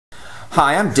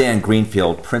Hi, I'm Dan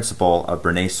Greenfield, principal of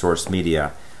Bernays Source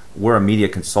Media. We're a media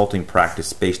consulting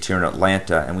practice based here in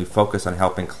Atlanta, and we focus on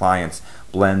helping clients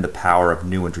blend the power of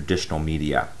new and traditional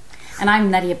media. And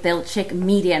I'm Nadia Bilchik,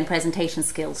 media and presentation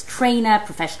skills trainer,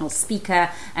 professional speaker,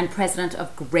 and president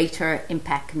of Greater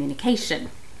Impact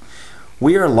Communication.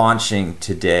 We are launching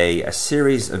today a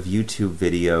series of YouTube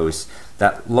videos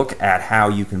that look at how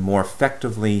you can more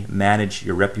effectively manage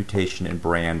your reputation and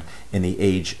brand in the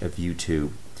age of YouTube.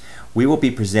 We will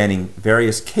be presenting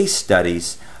various case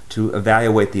studies to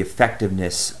evaluate the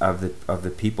effectiveness of the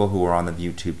people who are on the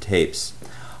YouTube tapes.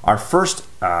 Our first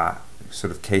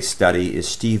sort of case study is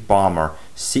Steve Ballmer,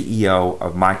 CEO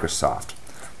of Microsoft.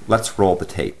 Let's roll the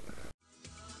tape.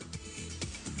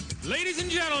 Ladies and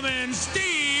gentlemen,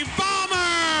 Steve Ballmer!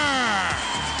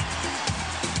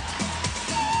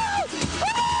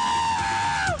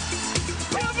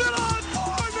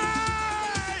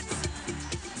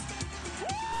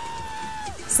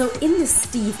 So in this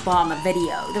Steve Ballmer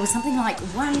video, there was something like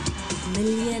 1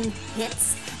 million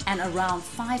hits and around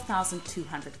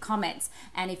 5,200 comments.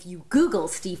 And if you Google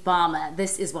Steve Ballmer,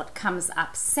 this is what comes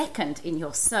up second in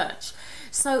your search.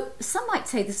 So some might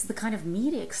say this is the kind of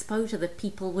media exposure that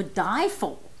people would die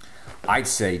for. I'd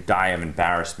say die of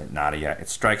embarrassment, Nadia. It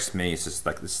strikes me as just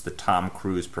like this is the Tom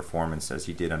Cruise performance as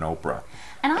he did on Oprah.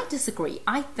 And I disagree.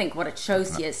 I think what it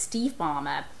shows here is Steve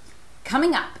Ballmer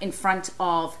coming up in front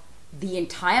of the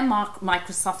entire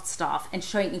Microsoft staff and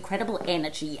showing incredible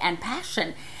energy and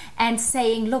passion and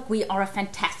saying, look, we are a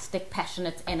fantastic,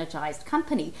 passionate, energized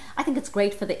company. I think it's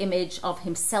great for the image of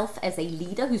himself as a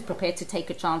leader who's prepared to take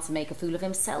a chance and make a fool of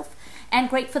himself, and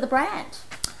great for the brand.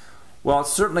 Well, it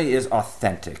certainly is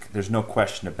authentic. There's no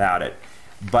question about it.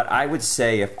 But I would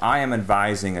say if I am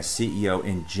advising a CEO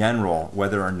in general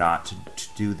whether or not to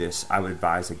do this, I would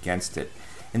advise against it.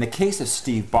 In the case of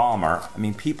Steve Ballmer, I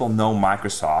mean, people know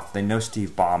Microsoft, they know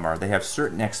Steve Ballmer, they have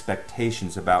certain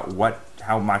expectations about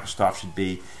how Microsoft should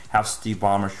be, how Steve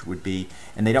Ballmer would be,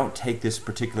 and they don't take this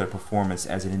particular performance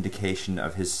as an indication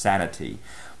of his sanity.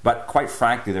 But quite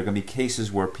frankly, there are going to be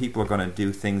cases where people are going to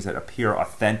do things that appear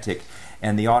authentic,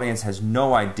 and the audience has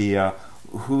no idea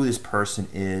who this person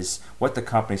is, what the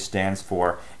company stands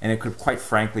for, and it could, quite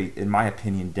frankly, in my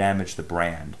opinion, damage the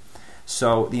brand.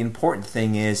 So the important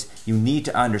thing is you need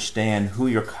to understand who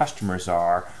your customers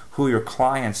are, who your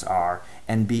clients are,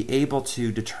 and be able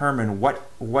to determine what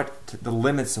the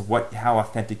limits of how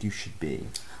authentic you should be.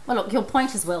 Well, look, your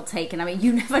point is well taken. I mean,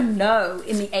 you never know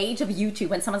in the age of YouTube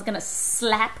when someone's going to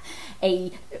slap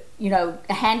a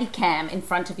handy cam in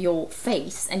front of your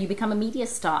face and you become a media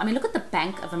star. I mean, look at the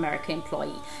Bank of America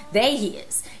employee. There he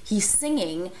is. He's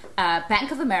singing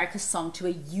Bank of America's song to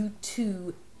a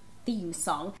U2 theme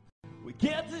song. We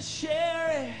get to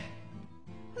share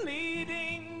it,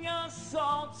 leading us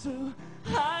all to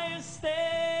higher standards.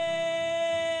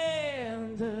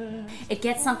 It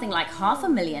gets something like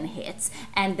 500,000 hits,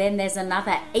 and then there's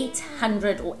another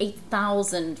 800 or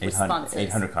 8,000 responses.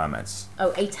 800 comments.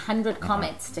 Oh, 800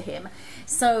 comments to him.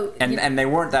 So and they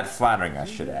weren't that flattering, I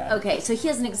should add. Okay, so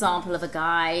here's an example of a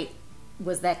guy.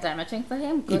 Was that damaging for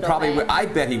him? He probably. I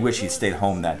bet he wished he'd stayed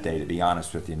home that day. To be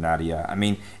honest with you, Nadia. I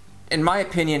mean, in my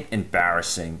opinion,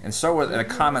 embarrassing. And so were the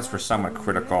comments were somewhat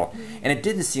critical, and it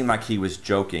didn't seem like he was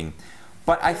joking.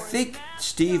 But I think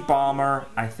Steve Ballmer,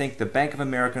 I think the Bank of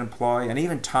America employee, and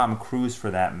even Tom Cruise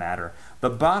for that matter, the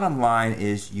bottom line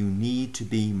is you need to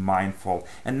be mindful.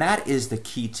 And that is the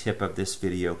key tip of this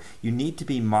video. You need to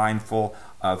be mindful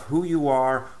of who you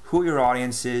are, who your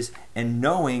audience is, and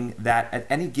knowing that at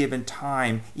any given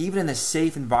time, even in the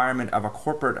safe environment of a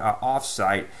corporate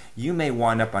offsite, you may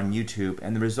wind up on YouTube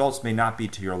and the results may not be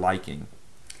to your liking.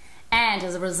 And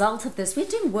as a result of this, we're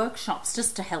doing workshops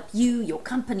just to help you, your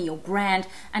company, your brand,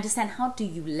 understand how do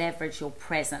you leverage your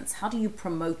presence? How do you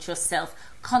promote yourself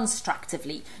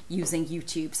constructively using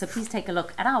YouTube? So please take a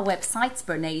look at our websites,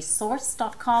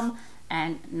 bernayssource.com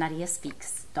and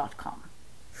nadiaspeaks.com.